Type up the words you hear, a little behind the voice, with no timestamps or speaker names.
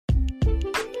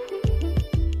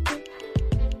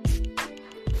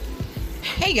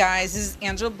Hey guys, this is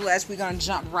Angela Bless. We're going to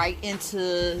jump right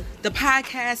into the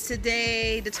podcast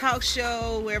today, the talk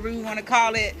show, whatever we want to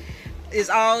call it, is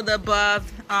all the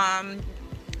above.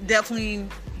 Definitely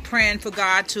praying for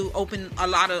God to open a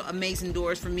lot of amazing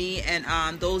doors for me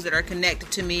and those that are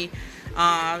connected to me.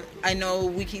 I know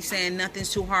we keep saying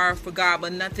nothing's too hard for God,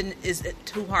 but nothing is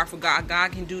too hard for God.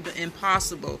 God can do the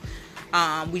impossible.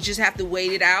 We just have to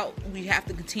wait it out. We have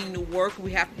to continue to work.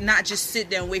 We have to not just sit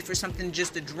there and wait for something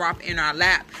just to drop in our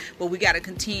lap, but we got to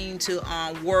continue to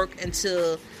work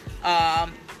until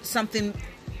something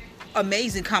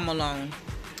amazing come along.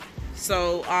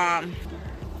 So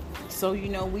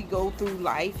we go through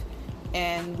life,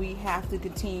 and we have to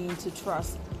continue to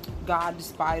trust God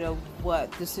despite of what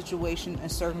the situation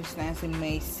and circumstance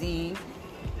may seem.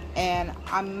 And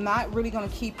I'm not really going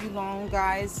to keep you long,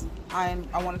 guys. I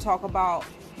want to talk about,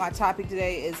 my topic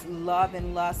today is love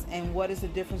and lust, and what is the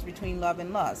difference between love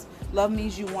and lust. Love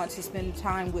means you want to spend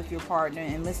time with your partner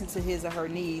and listen to his or her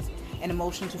needs and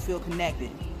emotion to feel connected.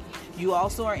 You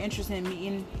also are interested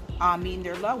in meeting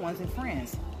their loved ones and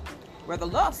friends. Where the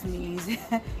lust means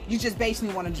you just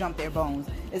basically want to jump their bones.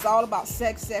 It's all about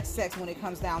sex when it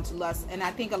comes down to lust. And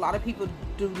I think a lot of people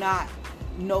do not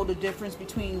know the difference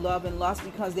between love and lust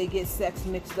because they get sex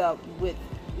mixed up with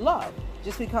love.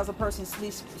 Just because a person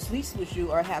sleeps with you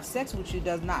or have sex with you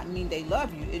does not mean they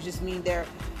love you. It just means their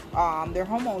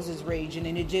hormones is raging,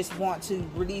 and they just want to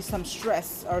release some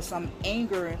stress or some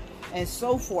anger and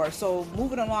so forth. So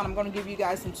moving along, I'm going to give you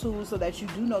guys some tools so that you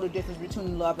do know the difference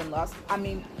between love and lust. I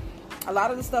mean, a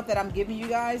lot of the stuff that I'm giving you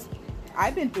guys,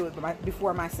 I've been through it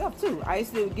before myself too. I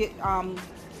used to get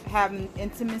having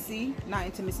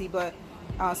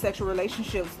sexual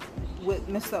relationships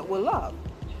mixed up with love,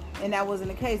 and that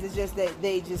wasn't the case. It's just that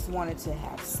they just wanted to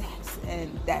have sex,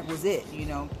 and that was it,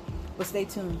 But stay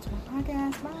tuned to my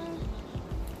podcast, bye.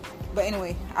 But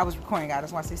anyway, I was recording, guys.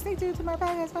 That's why I say stay tuned to my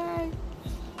podcast, bye.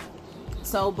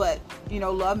 So, but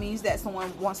love means that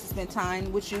someone wants to spend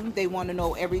time with you. They want to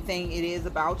know everything it is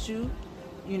about you.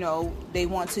 They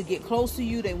want to get close to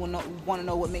you. They want to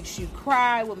know what makes you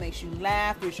cry, what makes you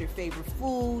laugh, what's your favorite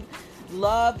food.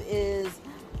 Love is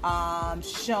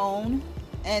shown,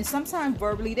 and sometimes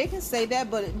verbally they can say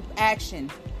that, but action,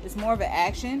 it's more of an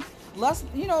action. Lust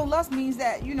means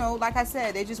that, like I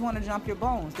said, they just want to jump your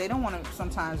bones. They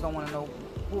sometimes don't want to know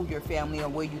who your family or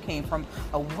where you came from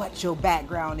or what your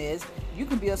background is. You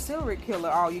can be a serial killer.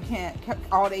 All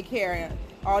they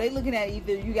looking at,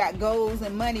 either you got goals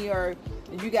and money, or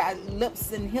you got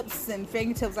lips and hips and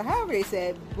fingertips, or however they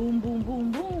said, boom, boom,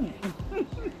 boom, boom.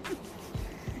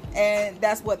 And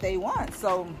that's what they want.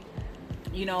 So,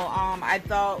 I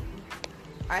thought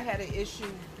I had an issue.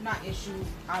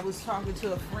 I was talking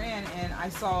to a friend, and I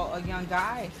saw a young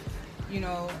guy, we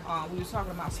were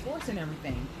talking about sports and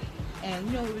everything.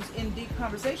 And, we was in deep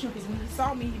conversation, because when he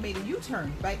saw me, he made a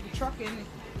U-turn, backed the truck in,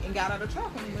 and got out of the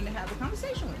truck, and he went to have a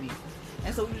conversation with me.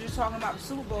 And so we were just talking about the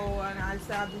Super Bowl, and I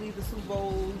said, I believe the Super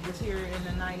Bowl was here in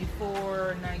the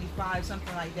 94, 95,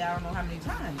 something like that. I don't know how many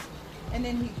times. And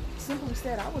then he simply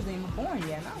said, I wasn't even born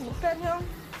yet. And I looked at him.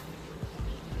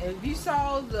 If you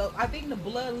saw I think the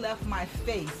blood left my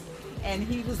face. And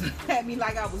he was looking at me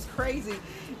like I was crazy.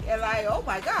 And like, oh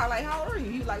my God, like, how old are you?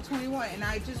 He was like 21. And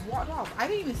I just walked off. I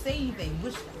didn't even say anything,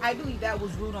 which I believe that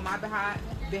was rude on my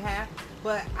behalf.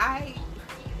 But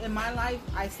in my life,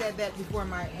 I said that before in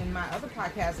my other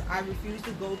podcast, I refuse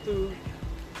to go through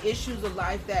issues of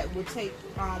life that would take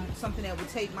something that would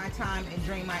take my time and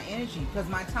drain my energy, because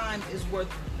my time is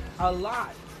worth a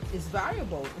lot. It's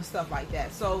valuable and stuff like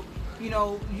that. So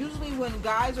usually when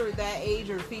guys are that age,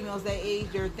 or females that age,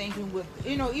 they're thinking with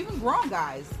even grown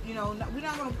guys, we're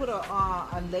not going to put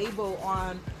a label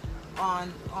on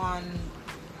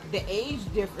the age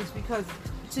difference, because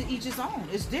to each his own.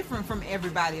 It's different from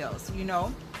everybody else,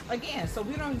 again. So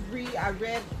we don't agree. I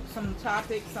read some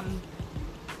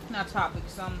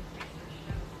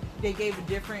they gave a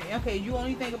different, okay, you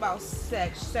only think about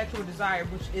sexual desire,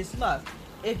 which is lust.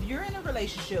 If you're in a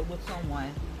relationship with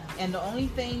someone and the only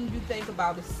thing you think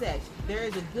about is sex, there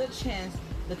is a good chance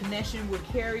the connection will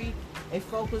carry a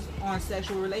focus on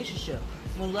sexual relationship.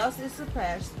 When lust is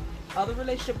suppressed, other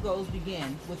relationship goals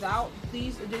begin. Without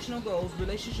these additional goals,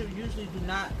 relationships usually do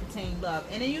not contain love,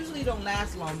 and they usually don't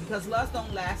last long, because lust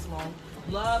don't last long.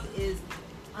 Love is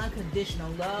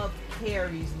unconditional. Love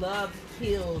carries. Love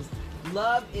heals.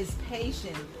 Love is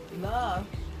patient. Love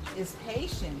is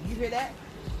patient. You hear that?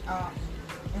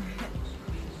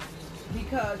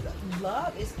 Because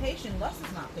love is patient. Lust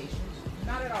is not patient.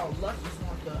 Not at all. Lust just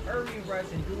wants to hurry and rush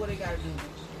and do what they got to do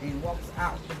and walks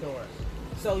out the door.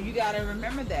 So you got to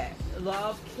remember that.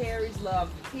 Love carries,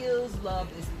 love heals, love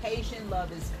is patient,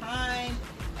 love is kind.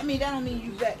 I mean, that don't mean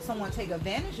you let someone take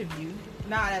advantage of you.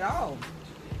 Not at all.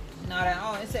 Not at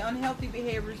all. It's unhealthy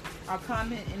behaviors are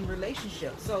common in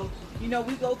relationships. So, we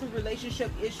go through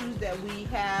relationship issues that we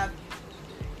have,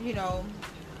 you know,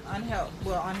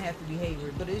 unhealthy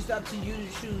behavior. But it's up to you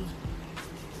to choose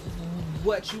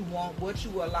what you want, what you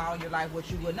will allow in your life,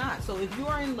 what you will not. So if you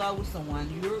are in love with someone,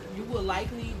 you will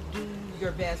likely do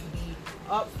your best to be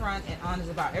upfront and honest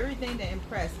about everything to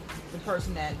impress the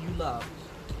person that you love,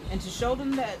 and to show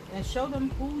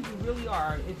them who you really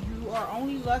are. If you are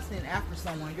only lusting after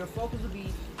someone, your focus will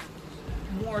be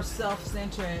more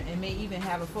self-centered and may even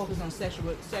have a focus on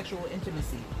sexual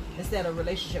intimacy instead of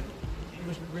relationship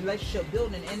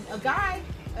building. And a guy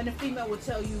and a female will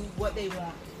tell you what they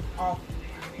want off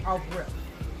rip,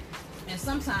 and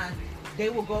sometimes they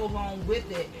will go along with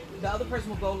it. The other person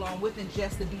will go along with it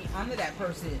just to be under that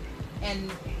person,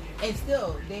 and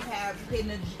still they have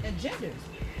hidden agendas.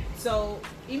 So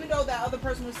even though that other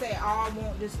person would say, "Oh, I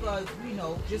want this for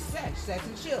just sex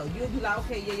and chill," you'll be like,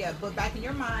 "Okay, yeah." But back in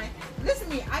your mind, listen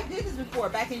to me, I did this before.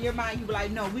 Back in your mind, you be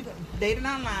like, "No, we dating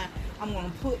online. I'm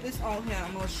gonna put this on him.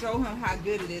 I'm gonna show him how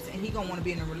good it is, and he gonna want to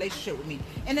be in a relationship with me."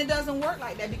 And it doesn't work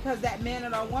like that, because that man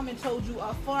or that woman told you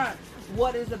up front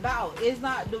what it's about. It's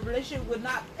not, the relationship would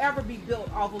not ever be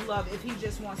built off of love if he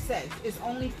just wants sex. It's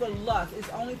only for lust. It's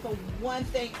only for one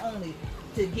thing only,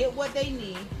 to get what they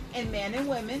need. And men and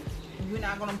women, you're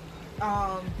not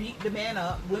gonna beat the man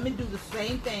up. Women do the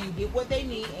same thing, get what they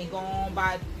need, and go on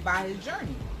by his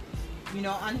journey.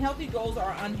 Unhealthy goals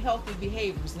are unhealthy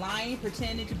behaviors. Lying,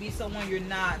 pretending to be someone you're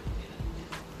not,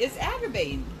 it's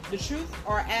aggravating. The truth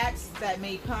or acts that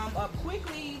may come up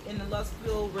quickly in the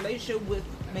lustful relationship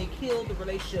may kill the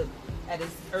relationship at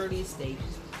its earliest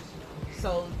stages.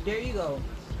 So there you go.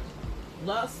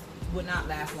 Lust would not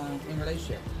last long in a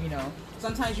relationship.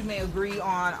 Sometimes you may agree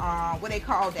on what they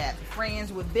call that,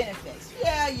 friends with benefits.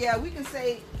 Yeah, we can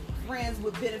say friends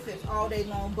with benefits all day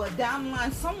long, but down the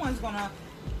line, someone's gonna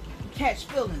catch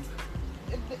feelings.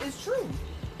 It's true.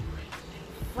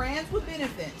 Friends with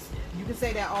benefits, you can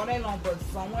say that all day long, but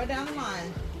somewhere down the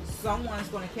line, someone's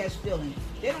going to catch feelings.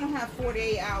 They don't have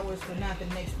 48 hours for nothing,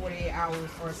 the next 48 hours,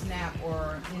 or snap,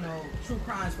 or true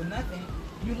crimes for nothing.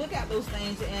 You look at those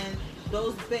things, and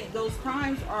those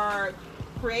crimes are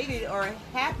created or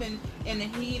happen in the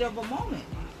heat of a moment.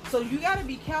 So you got to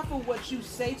be careful what you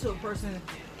say to a person.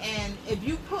 And if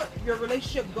you put your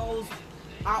relationship goals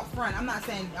out front, I'm not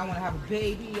saying I want to have a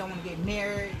baby, I want to get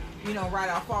married, right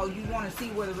off all. You want to see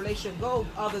where the relationship goes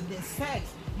other than sex.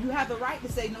 You have the right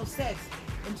to say no sex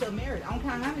until marriage. I don't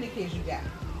care how many kids you got.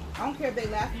 I don't care if they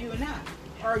laugh at you or not.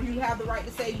 Or you have the right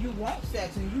to say you want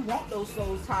sex, and you want those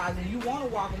soul ties, and you want to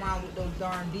walk around with those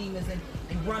darn demons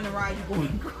and run around you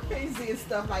going crazy and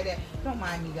stuff like that. Don't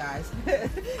mind me, guys.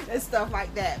 And stuff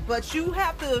like that. But you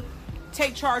have to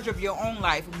take charge of your own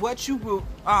life, what you will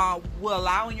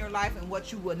allow in your life and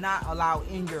what you will not allow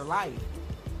in your life.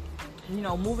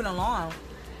 Moving along,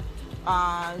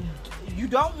 you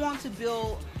don't want to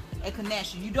build a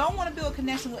connection. You don't want to build a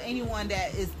connection with anyone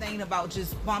that is thinking about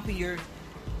just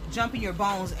jumping your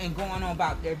bones and going on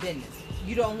about their business.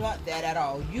 You don't want that at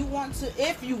all. You want to,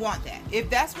 if you want that, if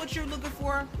that's what you're looking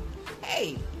for,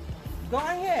 hey, go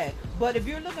ahead. But if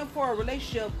you're looking for a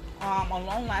relationship, a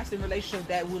long-lasting relationship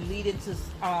that will lead into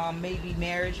maybe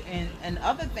marriage and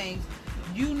other things,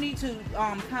 you need to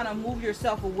kind of move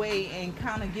yourself away and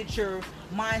kind of get your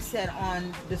mindset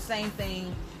on the same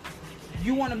thing.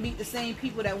 You want to meet the same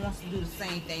people that wants to do the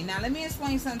same thing. Now, let me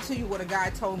explain something to you, what a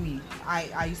guy told me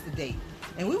I used to date.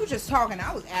 And we were just talking.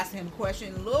 I was asking him a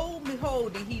question. Lo and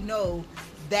behold, did he know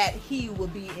that he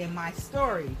would be in my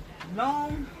story.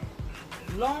 Long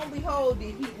and behold,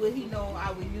 would he know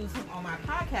I would use him on my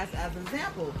podcast as an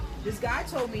example. This guy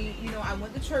told me, I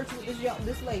went to church with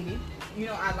this lady.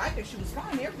 I liked her. She was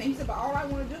fine and everything. He said, but all I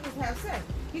want to do was have sex.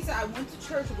 He said, I went to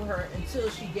church with her until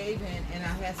she gave in, and I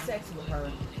had sex with her,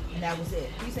 and that was it.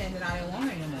 He's saying that I didn't want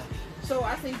her anymore. So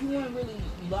I said, you weren't really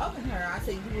loving her. I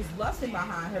said, you was lusting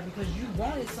behind her because you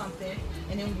wanted something,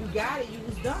 and then when you got it, you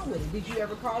was done with it. Did you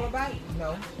ever call her back?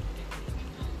 No.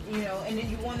 And then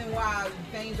you wonder why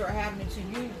things are happening to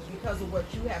you because of what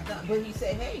you have done. But he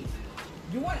said, hey,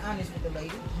 you weren't honest with the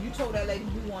lady. You told that lady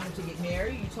you wanted to get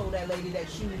married. You told that lady that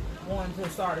you wanted to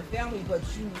start a family, but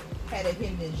you had a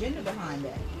hidden agenda behind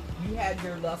that. You had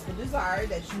your lustful desire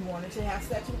that you wanted to have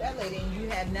sex with that lady, and you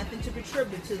had nothing to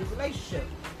contribute to the relationship.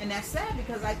 And that's sad,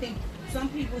 because I think some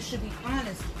people should be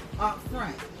honest up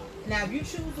front. Now, if you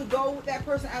choose to go with that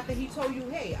person after he told you,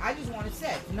 hey, I just wanted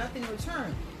sex, nothing in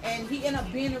return, and he end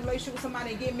up being in a relationship with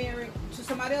somebody and get married to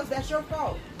somebody else, that's your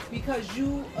fault. Because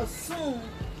you assume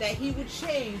that he would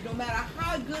change no matter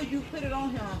how good you put it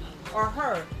on him or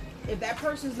her. If that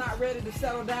person's not ready to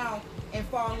settle down and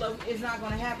fall in love, it's not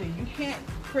going to happen. You can't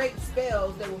create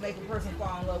spells that will make a person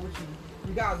fall in love with you,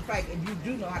 regardless of the fact if you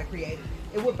do know how to create it.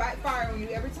 It will backfire on you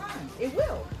every time. It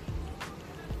will.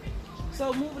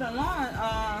 So moving along,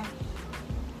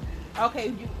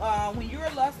 when you're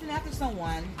lusting after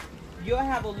someone, you'll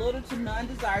have a little to none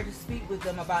desire to speak with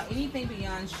them about anything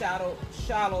beyond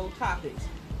shallow topics.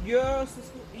 You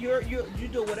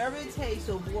do whatever it takes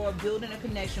to avoid building a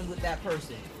connection with that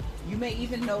person. You may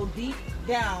even know deep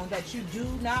down that you do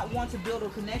not want to build a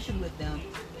connection with them.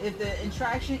 If the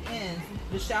interaction ends,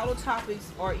 the shallow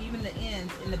topics, or even the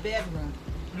ends in the bedroom,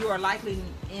 you are likely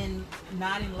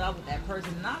not in love with that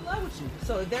person, not in love with you.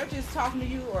 So if they're just talking to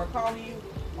you or calling you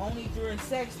only during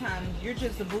sex time, you're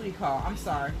just a booty call. I'm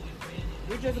sorry.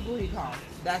 You're just a booty call.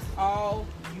 That's all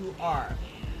you are.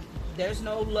 There's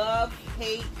no love,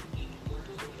 hate,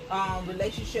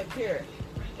 relationship period.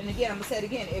 And again, I'm going to say it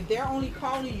again. If they're only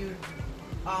calling you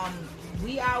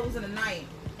wee hours in the night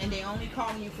and they only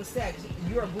calling you for sex,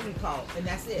 you're a booty call, and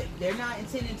that's it. They're not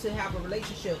intending to have a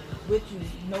relationship with you.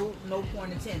 No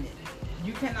point intended.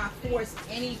 You cannot force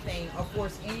anything or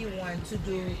force anyone to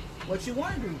do what you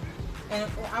want to do. And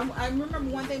I remember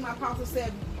one thing my apostle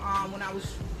said when I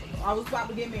was about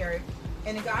to get married,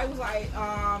 and the guy was like,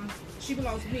 she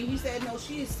belongs to me. He said, no,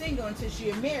 she is single until she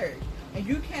is married. And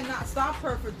you cannot stop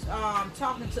her from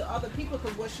talking to other people,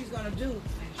 because what she's going to do,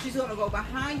 she's going to go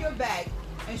behind your back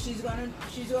and she's going to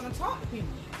talk to people.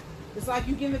 It's like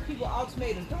you giving people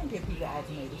ultimatums. Don't give people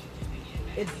ultimatums.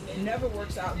 It never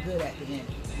works out good at the end.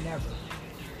 Never.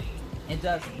 It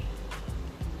doesn't.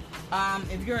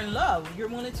 If you're in love, you're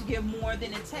willing to give more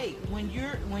than it takes. When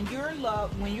you're in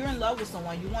love with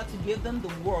someone, you want to give them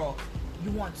the world.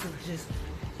 You want to just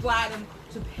fly them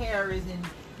to Paris, and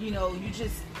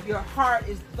your heart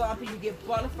is thumping. You get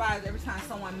butterflies every time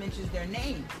someone mentions their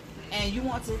name, and you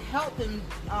want to help them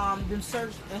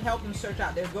search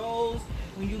out their goals.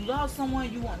 When you love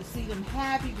someone, you want to see them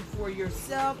happy before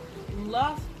yourself.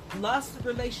 Lust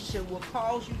relationship will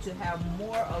cause you to have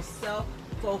more of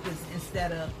self-focus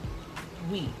instead of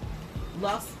we.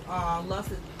 Lust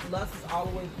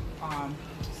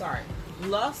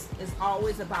is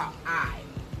always about I.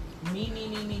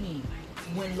 Me.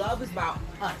 When love is about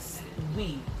us,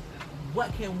 we,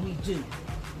 what can we do?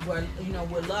 Where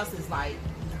lust is like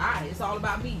I, it's all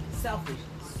about me, selfish.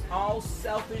 All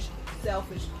selfish.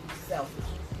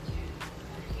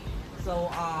 So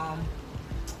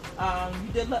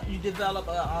you develop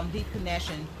a deep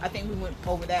connection. I think we went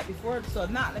over that before. So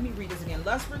if not, let me read this again.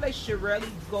 Lust relationship rarely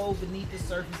go beneath the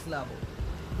surface level.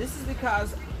 This is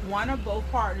because one or both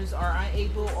partners are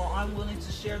unable or unwilling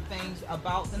to share things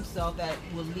about themselves that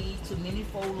will lead to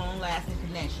meaningful, long-lasting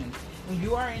connection. When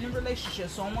you are in a relationship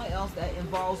with someone else that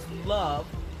involves love,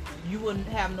 you will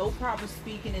have no problem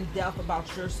speaking in depth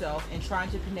about yourself and trying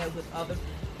to connect with other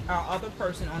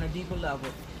person on a deeper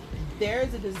level. There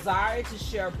is a desire to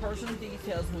share personal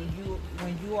details when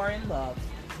you are in love.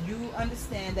 You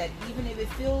understand that even if it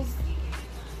feels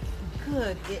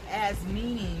good, it adds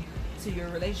meaning to your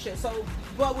relationship. So,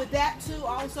 but with that too,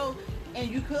 also, and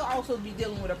you could also be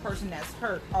dealing with a person that's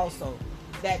hurt also,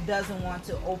 that doesn't want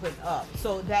to open up.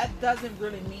 So that doesn't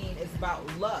really mean it's about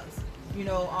lust. You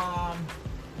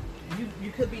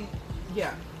could be, you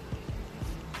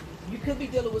could be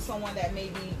dealing with someone that may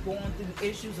be going through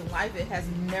issues in life that has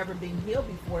never been healed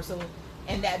before. So,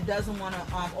 and that doesn't want to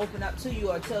open up to you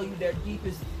or tell you their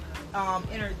deepest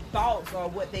inner thoughts or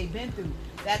what they've been through.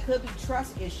 That could be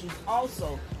trust issues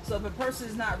also. So if a person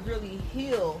is not really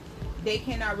healed, they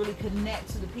cannot really connect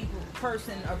to the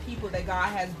person or people that God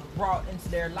has brought into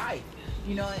their life.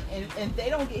 And if they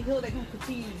don't get healed, they're going to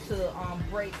continue to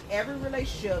break every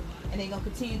relationship, and they're going to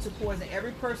continue to poison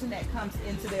every person that comes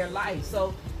into their life.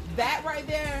 So that right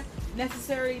there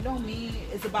necessarily don't mean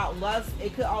it's about lust.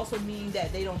 It could also mean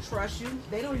that they don't trust you.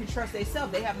 They don't even trust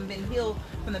themselves. They haven't been healed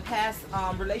from the past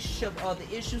relationship or the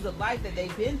issues of life that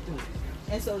they've been through.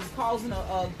 And so it's causing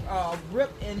a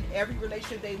rip in every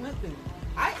relationship they went through.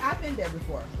 I've been there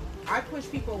before. I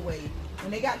pushed people away.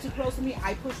 When they got too close to me,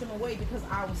 I pushed them away because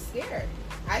I was scared.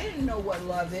 I didn't know what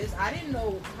love is. I didn't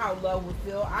know how love would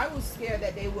feel. I was scared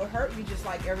that they would hurt me just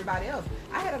like everybody else.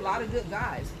 I had a lot of good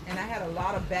guys, and I had a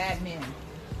lot of bad men.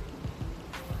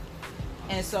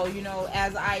 And so,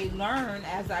 as I learn,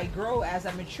 as I grow, as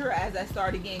I mature, as I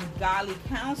started getting godly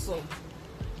counsel,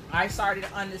 I started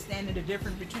understanding the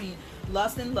difference between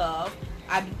lust and love.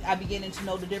 I beginning to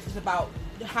know the difference about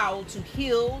how to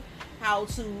heal, how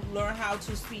to learn how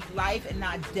to speak life and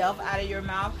not death out of your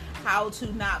mouth, how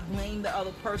to not blame the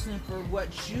other person for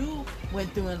what you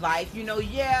went through in life.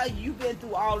 Yeah, you've been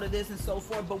through all of this and so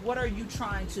forth, but what are you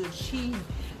trying to achieve?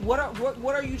 What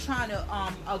are you trying to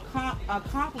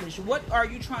accomplish? What are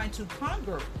you trying to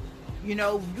conquer? We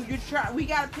got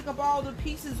to pick up all the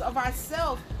pieces of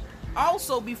ourselves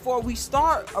also before we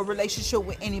start a relationship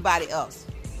with anybody else.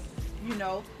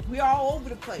 We're all over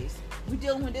the place. We're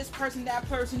dealing with this person, that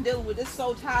person, dealing with this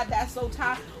soul tie, that soul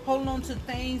tie, holding on to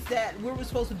things that we were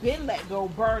supposed to been let go,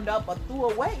 burned up, or threw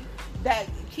away, that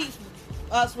keeps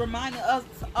us reminding us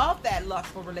of that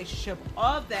lustful relationship,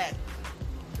 of that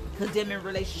condemning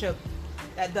relationship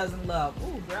that doesn't love.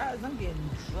 Ooh, guys, I'm getting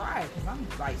dry because I'm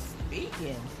like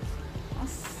speaking. I'm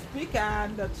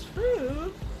speaking the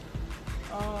truth.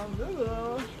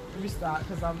 Let me stop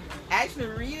because I'm actually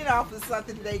reading off of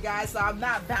something today, guys, so I'm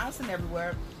not bouncing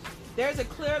everywhere. There's a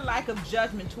clear lack of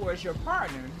judgment towards your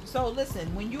partner. So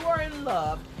listen, when you are in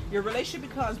love, your relationship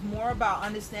becomes more about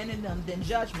understanding them than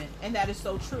judgment, and that is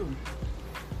so true.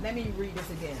 Let me read this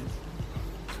again.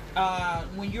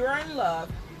 When you're in love,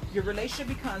 your relationship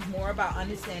becomes more about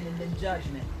understanding than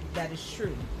judgment. That is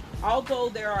true. Although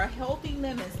there are healthy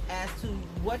limits as to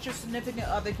what your significant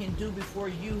other can do before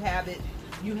you have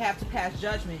to pass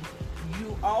judgment.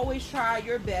 You always try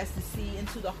your best to see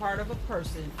into the heart of a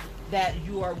person that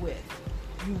you are with.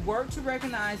 You work to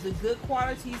recognize the good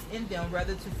qualities in them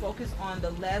rather to focus on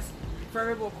the less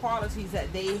favorable qualities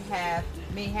that they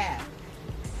may have.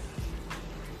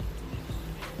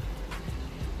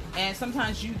 And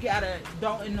sometimes you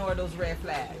don't ignore those red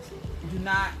flags. Do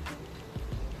not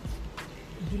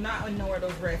ignore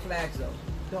those red flags, though.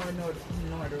 Don't ignore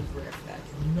those red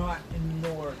flags. Do not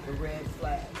ignore the red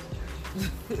flags.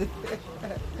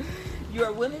 You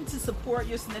are willing to support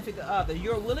your significant other.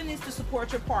 Your willingness to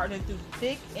support your partner through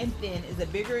thick and thin is a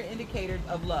bigger indicator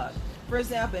of love. For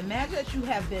example, imagine that you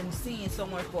have been seeing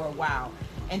someone for a while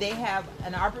and they have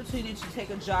an opportunity to take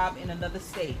a job in another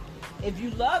state. If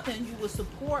you love them,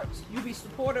 you'll be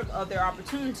supportive of their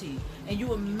opportunity, and you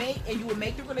will make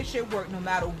the relationship work no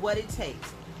matter what it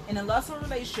takes. In a lustful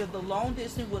relationship, the long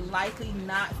distance would likely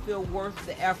not feel worth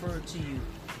the effort to you.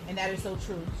 And that is so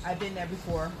true. I've been there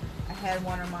before. I had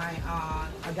one of my,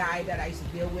 a guy that I used to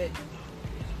deal with,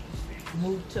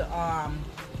 moved to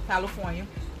California.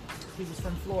 He was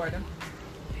from Florida.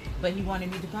 But he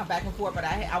wanted me to come back and forth. But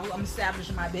I'm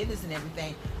establishing my business and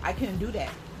everything. I couldn't do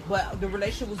that. But the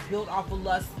relationship was built off of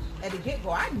lust at the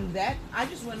get-go. I knew that. I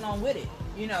just went along with it,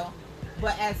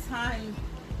 But as time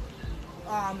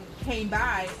came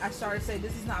by, I started to say,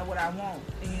 this is not what I want.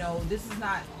 This is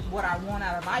not what I want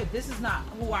out of life. This is not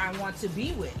who I want to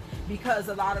be with. Because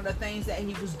a lot of the things that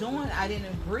he was doing, I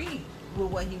didn't agree with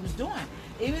what he was doing.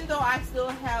 Even though I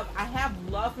have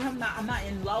love for him. I'm not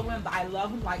in love with him, but I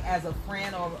love him like as a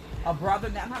friend or a brother.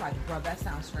 Not like a brother. That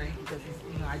sounds strange because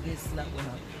I did slept with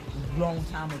him a long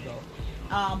time ago.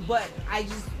 But I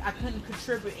couldn't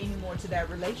contribute anymore to that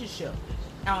relationship.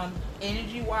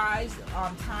 Energy wise,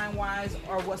 time wise,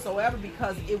 or whatsoever,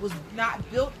 because it was not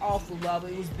built off of love,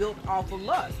 it was built off of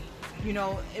lust.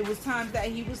 It was times that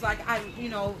he was like,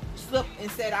 slipped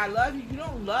and said, I love you. You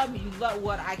don't love me, you love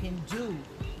what I can do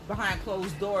behind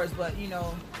closed doors. But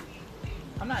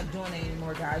I'm not doing it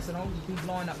anymore, guys, so don't be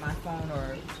blowing up my phone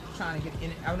or trying to get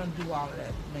in it. I don't do all of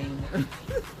that anymore.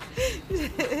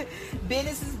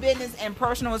 Business is business and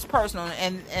personal is personal,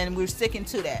 and we're sticking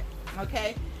to that.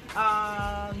 Okay.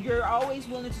 You're always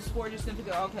willing to support your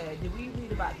significant. Okay, did we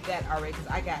read about that already? Because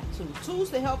I got tools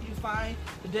to help you find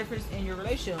the difference in your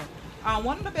relationship.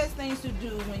 One of the best things to do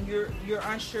when you're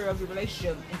unsure of your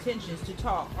relationship intentions to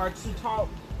talk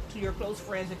to your close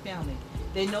friends and family.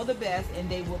 They know the best, and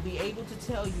they will be able to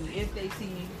tell you if they see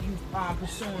you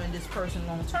pursuing this person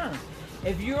long term.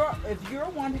 If you're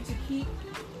wanting to keep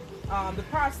the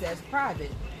process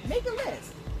private, make a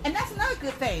list. And that's another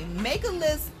good thing. Make a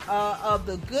list of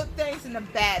the good things and the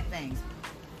bad things.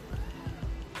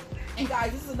 And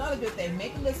guys, this is another good thing.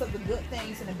 Make a list of the good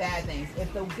things and the bad things.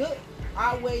 If the good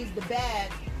outweighs the bad,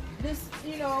 this,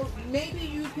 maybe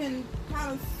you can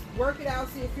kind of work it out,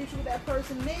 see a future with that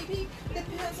person. Maybe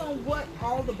depends on what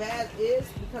all the bad is,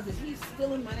 because if he's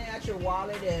stealing money out your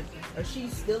wallet or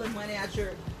she's stealing money out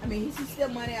he's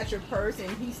stealing money out your purse and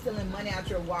he's stealing money out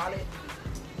your wallet,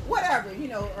 whatever,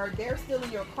 or they're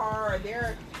stealing your car, or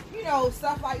they're,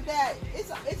 stuff like that.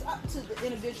 It's up to the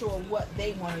individual what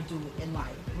they want to do in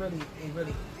life. Really,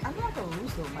 I'm like a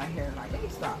rooster with my hair. Like, hey,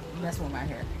 stop messing with my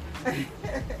hair.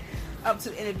 up to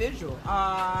the individual.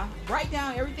 Write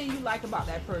down everything you like about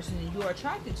that person and you are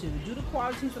attracted to. Do the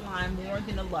qualities align more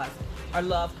than the lust or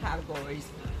love categories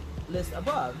list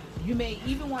above? You may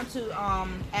even want to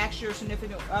ask your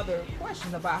significant other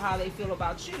questions about how they feel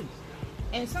about you.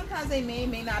 And sometimes they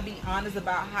may not be honest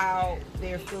about how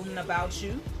they're feeling about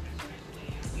you.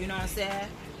 You know what I'm saying?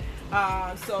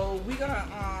 So we're gonna.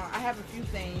 I have a few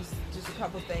things, just a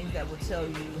couple things that will tell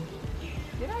you.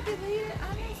 Did I delete it?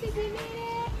 I didn't see delete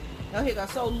it. No, here you go.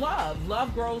 So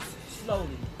love grows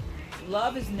slowly.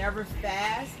 Love is never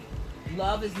fast.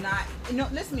 Love is not.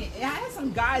 Listen to me. I had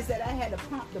some guys that I had to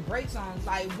pump the brakes on.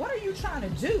 Like, what are you trying to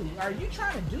do? Are you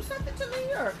trying to do something to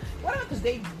me or whatever? Because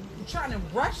they trying to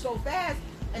rush so fast.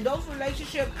 And those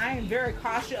relationships, I am very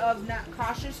cautious of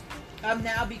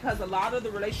now because a lot of the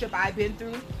relationship I've been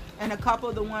through, and a couple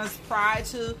of the ones prior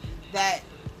to that,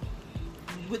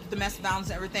 with domestic violence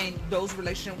and everything, those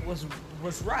relationships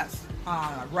was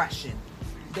rushing.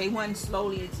 They weren't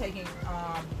slowly taking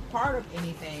part of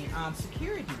anything.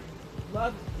 Security.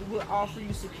 Love will offer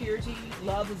you security.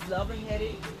 Love is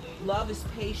loving-headed. Love is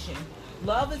patient.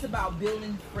 Love is about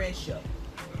building friendship.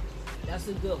 That's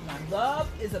a good one. Love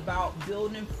is about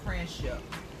building friendship.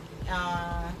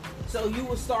 So you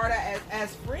will start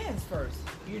as friends first.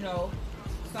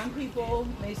 Some people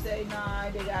may say, nah,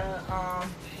 they gotta,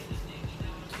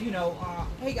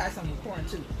 hey guys, I'm recording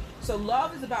too. So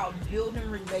love is about building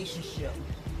relationship.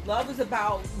 Love is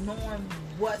about knowing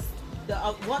what the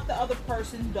other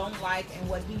person don't like and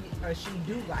what he or she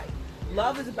do like.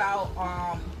 Love is about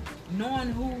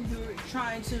knowing who you're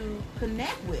trying to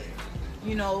connect with.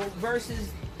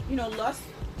 Versus, lust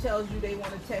tells you they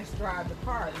want to test drive the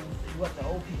car. And what the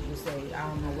old people say, I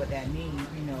don't know what that means.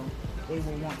 They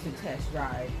will want to test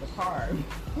drive the car.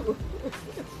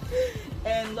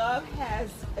 And love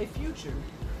has a future.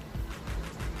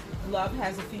 Love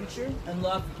has a future, and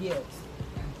love gives.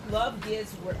 Love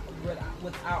gives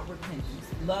without repentance.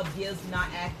 Love gives not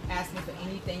asking for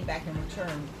anything back in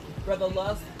return. Brother,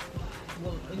 love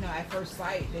will, at first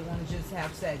sight, they want to just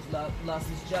have sex. Lust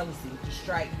is jealousy,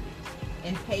 distract,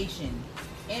 impatient,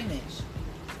 image.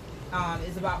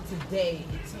 Is about today.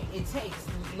 It takes.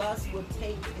 Lust will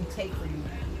take and take for you.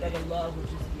 Brother, love will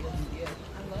just give and give.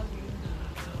 I love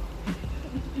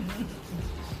you.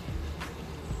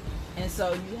 And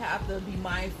so you have to be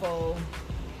mindful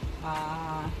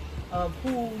of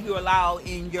who you allow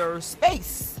in your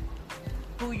space,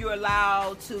 who you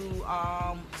allow to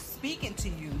speak into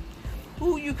you,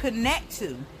 who you connect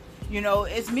to.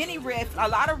 A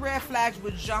lot of red flags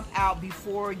would jump out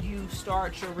before you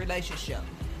start your relationship.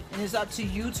 And it's up to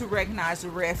you to recognize the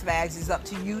red flags. It's up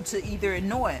to you to either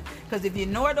ignore it. Because if you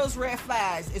ignore those red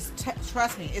flags,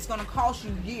 trust me, it's going to cost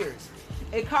you years.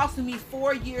 It costed me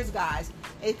 4 years, guys.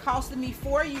 It costed me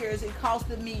 4 years. It cost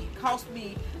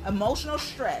me emotional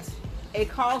stress. It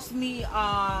cost me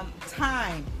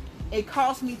time. It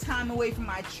cost me time away from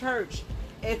my church.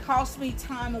 It cost me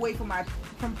time away from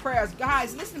prayers.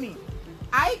 Guys, listen to me.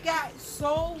 I got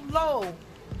so low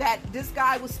that this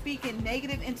guy was speaking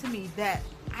negative into me that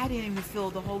I didn't even feel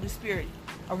the Holy Spirit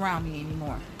around me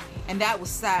anymore. And that was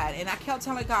sad. And I kept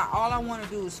telling God, all I want to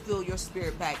do is feel your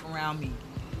spirit back around me.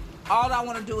 All I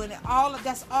want to do, and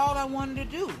that's all I wanted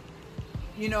to do.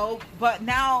 But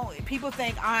now people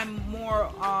think I'm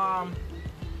more, I'm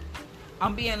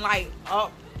being like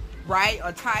upright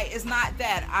or tight. It's not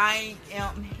that. I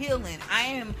am healing. I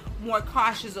am more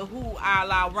cautious of who I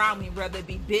allow around me, whether it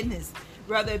be business,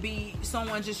 whether it be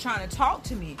someone just trying to talk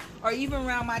to me, or even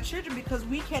around my children, because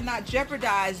we cannot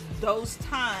jeopardize those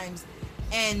times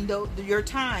and your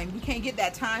time. We can't get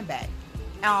that time back.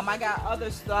 I got other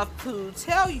stuff to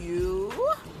tell you.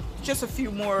 Just a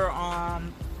few more.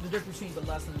 The difference between the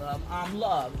lust and love.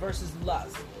 Love versus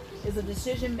lust is a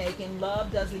decision making.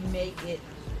 Love doesn't make it.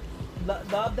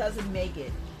 Love doesn't make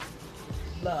it.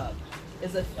 Love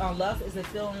is lust is a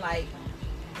feeling like,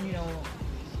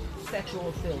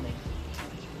 sexual feeling.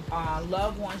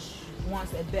 Love wants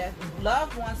best.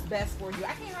 Love wants best for you.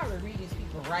 I can't hardly read these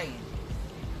people writing.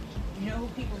 You know who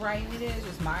people writing it is?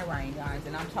 It's my writing, guys.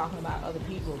 And I'm talking about other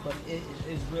people, but it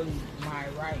is really my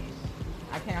writing.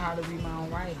 I can't hardly read my own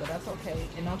writing, but that's okay.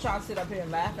 And don't y'all sit up here and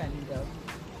laugh at me, though.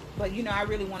 But, I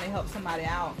really want to help somebody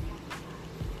out.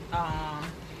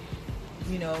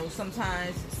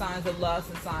 Sometimes signs of lust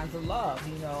and signs of love.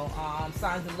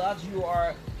 Signs of love, you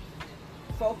are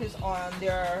focused on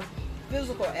their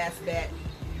physical aspect,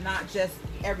 not just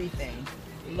everything.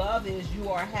 Love is you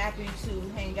are happy to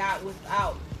hang out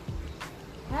without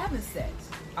having sex.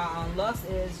 Lust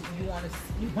is you want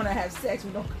to have sex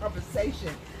with no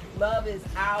conversation. Love is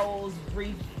owls,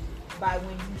 brief by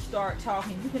when you start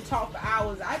talking. You can talk for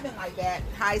hours. I've been like that.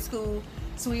 High school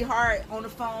sweetheart on the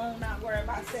phone, not worrying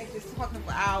about sex, just talking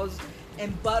for hours,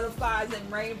 and butterflies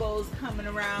and rainbows coming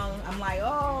around. I'm like,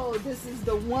 oh, this is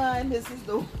the one. This is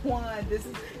the one. This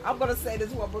is. I'm gonna say this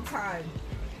one more time,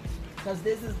 because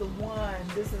this is the one.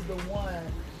 This is the one.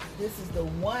 This is the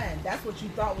one. That's what you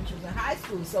thought when you was in high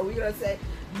school. So we're gonna say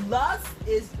lust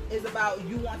is about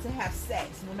you want to have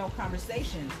sex with no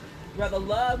conversation. Rather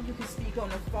love, you can speak on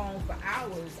the phone for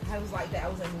hours. I was like that. I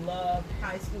was in love,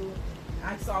 high school.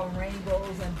 I saw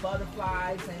rainbows and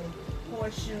butterflies and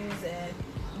horseshoes, and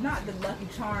not the Lucky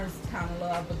Charms kind of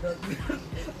love, but the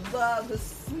love, the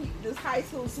sweet, this high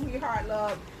school sweetheart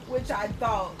love, which I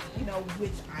thought.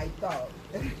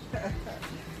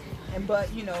 But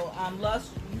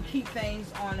lust, you keep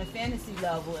things on a fantasy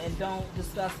level and don't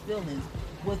discuss feelings.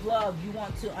 With love, you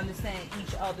want to understand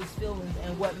each other's feelings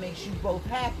and what makes you both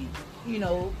happy.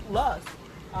 Lust,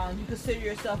 you consider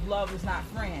yourself lovers, not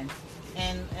friends.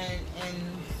 And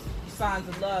signs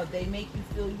of love, they make you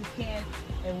feel you can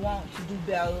and want to do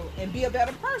better and be a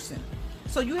better person.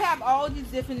 So you have all these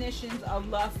definitions of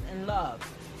lust and love.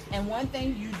 And one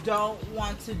thing you don't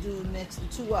want to do, mix the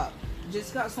two up.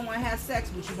 Just because someone has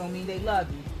sex with you don't mean they love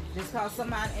you. Just because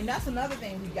somebody, and that's another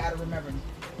thing we got to remember.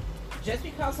 Just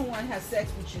because someone has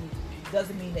sex with you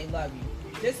doesn't mean they love you.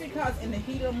 Just because in the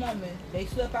heat of the moment they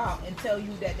slip out and tell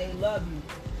you that they love you,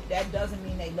 that doesn't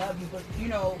mean they love you. But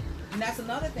and that's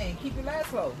another thing. Keep your legs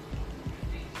closed.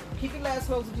 Keep your legs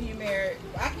closed until you're married.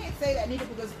 I can't say that neither,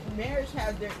 because marriage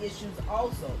has their issues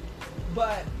also.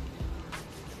 But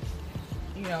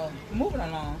moving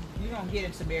along, we're gonna get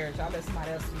into marriage. I'll let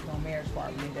somebody else speak on marriage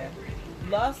part with that.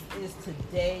 Lust is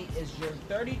today is your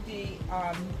 30D.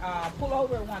 Pull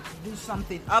over and want to do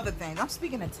something, other things. I'm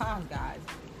speaking in tongues, guys.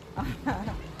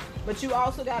 But you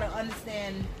also got to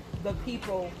understand the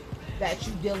people that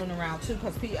you're dealing around too,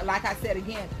 because like I said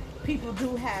again, people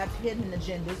do have hidden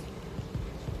agendas.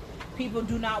 People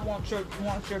do not want your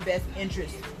best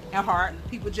interest at heart.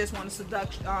 People just want to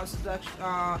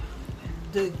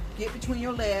get between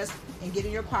your legs and get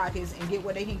in your pockets and get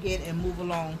what they can get and move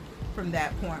along from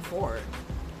that point forward.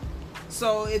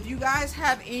 So if you guys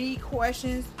have any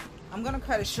questions, I'm gonna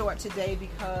cut it short today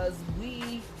because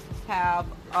we have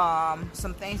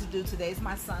some things to do. Today's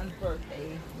my son's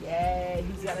birthday. Yay,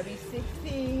 he's gonna be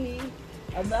 16.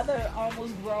 Another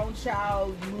almost grown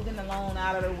child moving along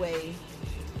out of the way.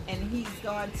 And he's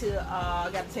going to,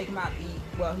 got to take him out to eat.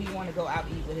 Well, he want to go out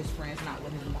to eat with his friends, not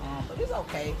with his mom. But it's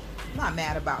okay. I'm not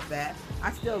mad about that.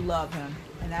 I still love him.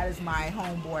 And that is my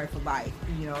homeboy for life,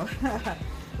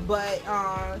 But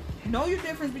know your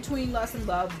difference between lust and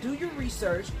love. Do your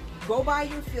research. Go by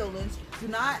your feelings. Do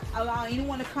not allow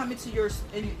anyone to come into your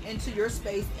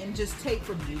space and just take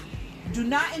from you. Do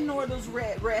not ignore those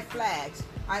red flags.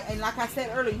 And like I said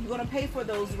earlier, you're going to pay for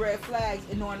those red flags,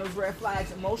 ignoring those red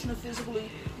flags, emotionally,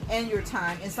 physically, and your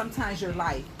time, and sometimes your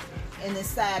life. And it's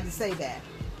sad to say that.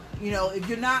 If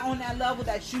you're not on that level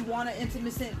that you want an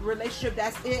intimate relationship,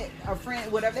 that's it. A friend,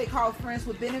 whatever they call friends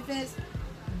with benefits,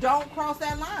 don't cross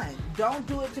that line. Don't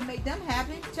do it to make them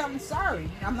happy. Tell them, sorry,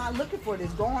 I'm not looking for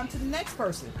this. Go on to the next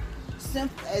person.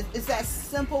 It's as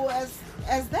simple as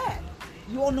that.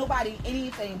 You owe nobody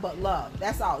anything but love.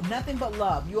 That's all. Nothing but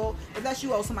love. Unless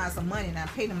you owe somebody some money and I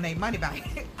pay them their money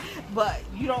back. But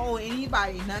you don't owe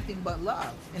anybody nothing but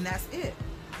love. And that's it.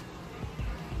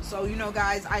 So,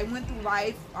 guys, I went through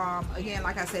life, again,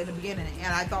 like I said in the beginning,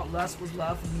 and I thought lust was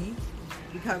love for me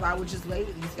because I would just lay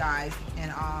with these guys.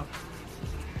 And I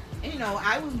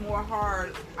was more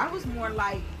hard. I was more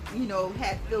like,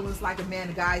 had feelings like a man.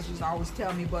 The guys used to always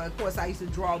tell me. But, of course, I used to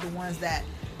draw the ones that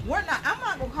were not, I'm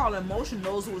not going to call it emotion.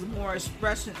 Those who was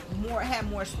had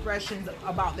more expressions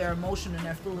about their emotion and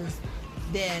their feelings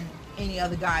than any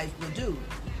other guys would do.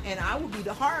 And I would be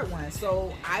the hard one.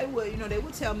 So I would, they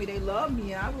would tell me they love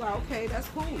me. And I was like, okay, that's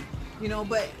cool.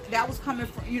 But that was coming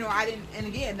from,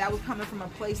 that was coming from a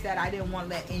place that I didn't want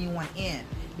to let anyone in.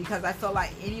 Because I felt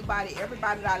like everybody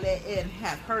that I let in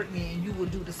have hurt me, and you will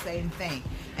do the same thing.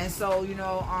 And so,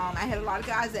 I had a lot of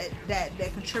guys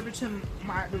that contribute to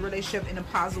the relationship in a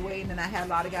positive way, and then I had a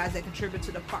lot of guys that contribute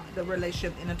to the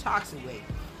relationship in a toxic way.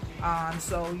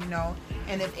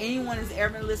 And if anyone is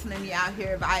ever listening to me out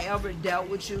here, if I ever dealt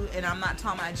with you, and I'm not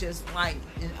talking about just like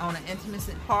on an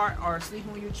intimacy part or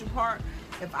sleeping with you part,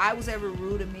 if I was ever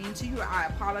rude and mean to you, I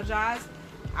apologize.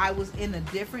 I was in a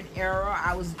different era.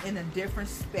 I was in a different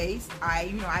space. I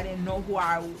didn't know who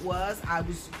I was. I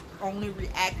was only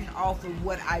reacting off of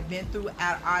what I've been through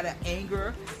out of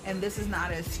anger. And this is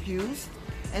not an excuse.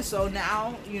 And so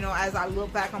now, as I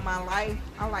look back on my life,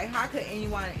 I'm like, how could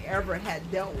anyone ever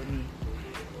have dealt with me?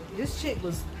 This chick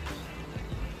was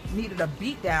needed a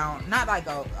beat down, not like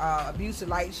a abusive.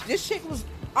 Like this chick was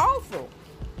awful.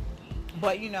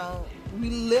 But you know, we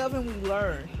live and we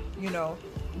learn. You know,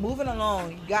 moving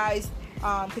along, you guys.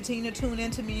 Continue to tune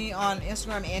in to me on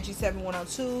Instagram,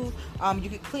 Angie7102. You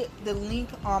can click the link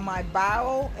on my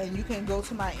bio, and you can go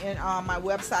to my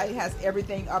website. It has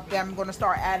everything up there. I'm going to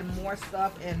start adding more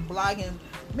stuff and blogging,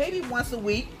 maybe once a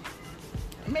week,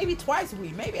 maybe twice a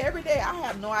week, maybe every day. I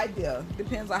have no idea.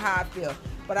 Depends on how I feel.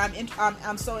 But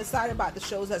I'm so excited about the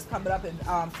shows that's coming up in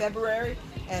February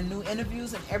and new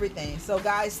interviews and everything. So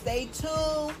guys, stay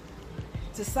tuned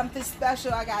to something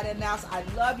special I got to announce. I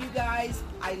love you guys.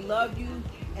 I love you.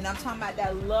 And I'm talking about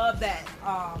that love that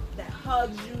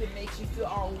hugs you. It makes you feel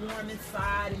all warm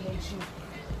inside. It makes you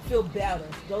feel better.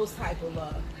 Those type of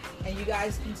love. And you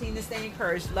guys continue to stay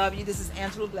encouraged. Love you. This is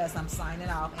Angela Bless. I'm signing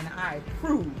off. And I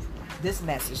approve this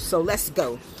message. So let's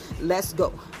go. Let's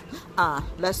go.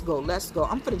 Let's go. Let's go.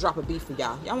 I'm going to drop a beat for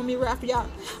y'all. Y'all want me to rap for y'all?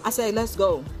 I say let's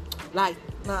go. Like,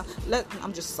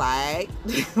 I'm just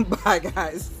psyched. Bye,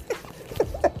 guys.